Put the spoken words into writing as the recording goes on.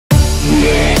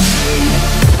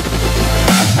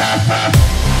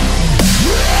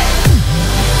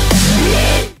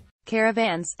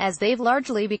Caravans, as they've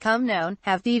largely become known,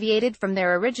 have deviated from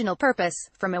their original purpose,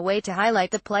 from a way to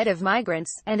highlight the plight of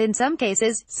migrants, and in some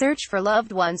cases, search for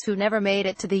loved ones who never made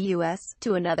it to the U.S.,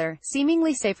 to another,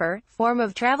 seemingly safer, form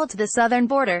of travel to the southern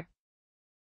border.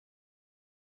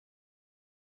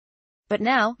 But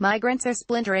now, migrants are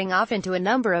splintering off into a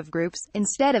number of groups,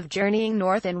 instead of journeying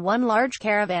north in one large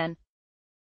caravan.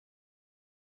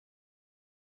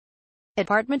 A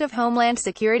Department of Homeland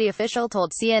Security official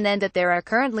told CNN that there are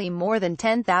currently more than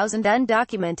 10,000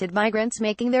 undocumented migrants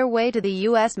making their way to the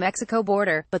U.S.-Mexico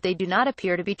border, but they do not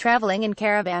appear to be traveling in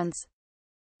caravans.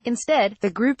 Instead, the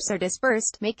groups are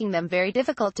dispersed, making them very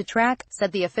difficult to track,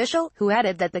 said the official, who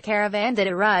added that the caravan that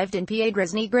arrived in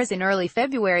Piedras Negras in early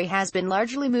February has been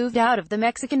largely moved out of the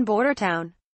Mexican border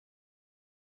town.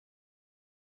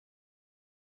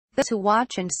 Those who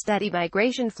watch and study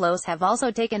migration flows have also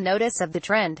taken notice of the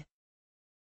trend.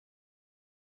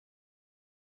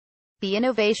 The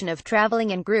innovation of traveling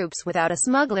in groups without a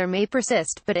smuggler may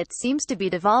persist, but it seems to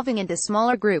be devolving into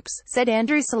smaller groups, said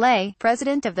Andrew Saleh,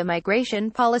 president of the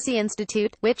Migration Policy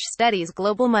Institute, which studies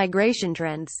global migration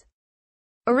trends.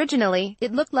 Originally,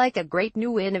 it looked like a great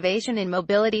new innovation in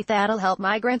mobility that'll help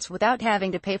migrants without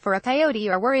having to pay for a coyote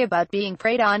or worry about being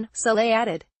preyed on, Saleh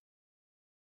added.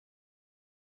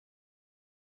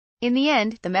 In the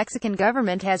end, the Mexican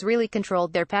government has really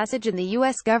controlled their passage and the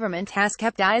U.S. government has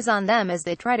kept eyes on them as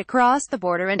they try to cross the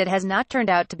border, and it has not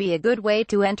turned out to be a good way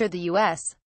to enter the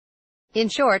U.S. In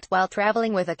short, while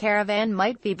traveling with a caravan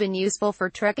might be been useful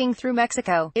for trekking through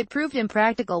Mexico, it proved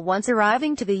impractical once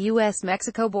arriving to the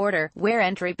U.S.-Mexico border, where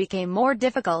entry became more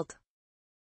difficult.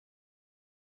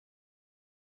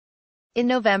 In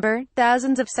November,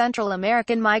 thousands of Central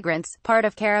American migrants, part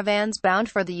of caravans bound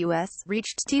for the U.S.,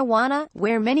 reached Tijuana,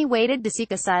 where many waited to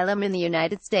seek asylum in the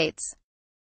United States.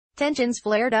 Tensions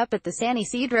flared up at the San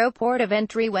Isidro port of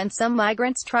entry when some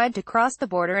migrants tried to cross the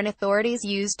border and authorities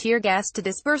used tear gas to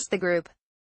disperse the group.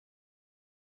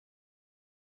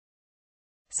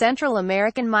 Central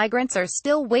American migrants are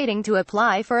still waiting to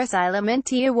apply for asylum in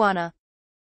Tijuana.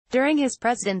 During his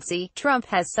presidency, Trump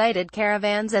has cited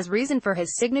caravans as reason for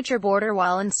his signature border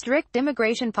wall and strict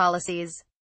immigration policies.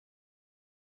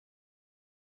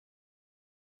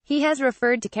 He has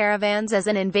referred to caravans as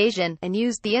an invasion, and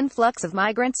used the influx of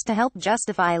migrants to help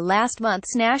justify last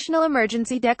month's national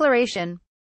emergency declaration.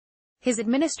 His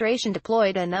administration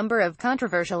deployed a number of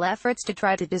controversial efforts to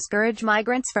try to discourage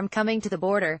migrants from coming to the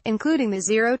border, including the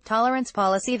zero-tolerance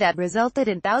policy that resulted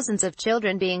in thousands of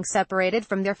children being separated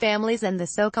from their families and the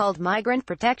so-called migrant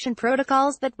protection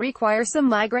protocols that require some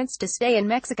migrants to stay in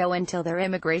Mexico until their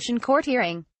immigration court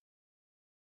hearing.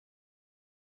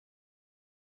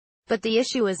 But the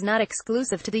issue is not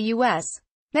exclusive to the U.S.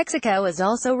 Mexico is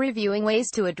also reviewing ways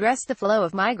to address the flow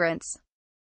of migrants.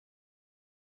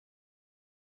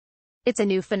 It's a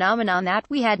new phenomenon that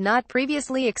we had not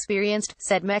previously experienced,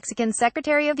 said Mexican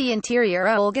Secretary of the Interior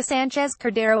Olga Sanchez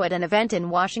Cordero at an event in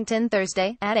Washington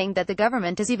Thursday, adding that the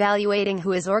government is evaluating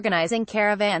who is organizing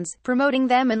caravans, promoting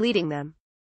them and leading them.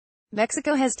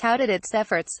 Mexico has touted its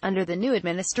efforts, under the new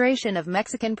administration of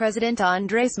Mexican President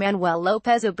Andrés Manuel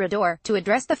López Obrador, to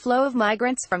address the flow of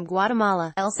migrants from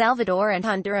Guatemala, El Salvador and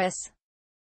Honduras.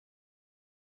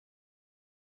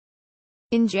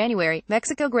 In January,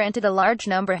 Mexico granted a large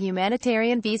number of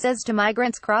humanitarian visas to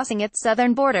migrants crossing its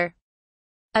southern border.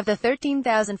 Of the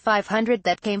 13,500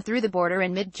 that came through the border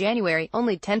in mid-January,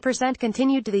 only 10%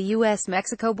 continued to the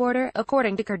U.S.-Mexico border,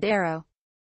 according to Cordero.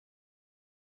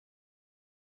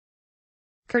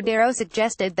 Cordero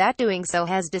suggested that doing so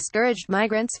has discouraged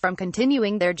migrants from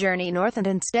continuing their journey north and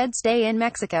instead stay in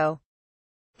Mexico.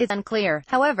 It's unclear,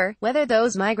 however, whether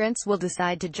those migrants will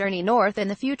decide to journey north in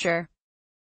the future.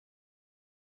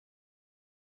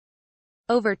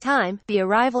 Over time, the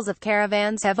arrivals of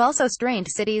caravans have also strained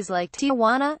cities like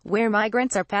Tijuana, where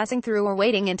migrants are passing through or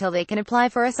waiting until they can apply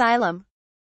for asylum.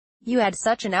 You had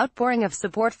such an outpouring of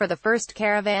support for the first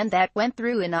caravan that went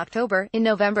through in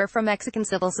November from Mexican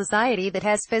civil society that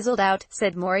has fizzled out,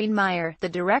 said Maureen Meyer, the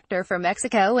director for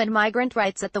Mexico and migrant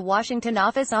rights at the Washington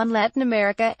Office on Latin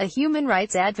America, a human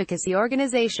rights advocacy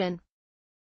organization.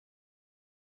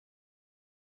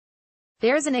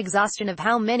 There's an exhaustion of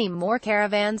how many more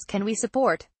caravans can we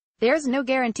support. There's no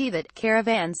guarantee that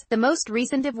caravans, the most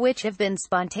recent of which have been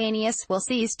spontaneous, will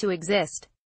cease to exist.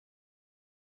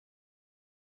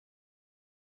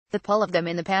 The pull of them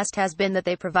in the past has been that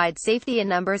they provide safety in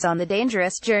numbers on the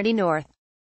dangerous journey north.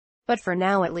 But for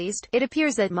now at least, it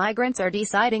appears that migrants are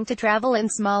deciding to travel in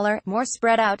smaller, more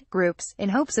spread out, groups, in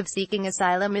hopes of seeking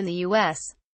asylum in the U.S.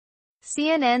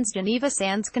 CNN's Geneva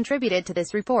Sands contributed to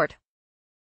this report.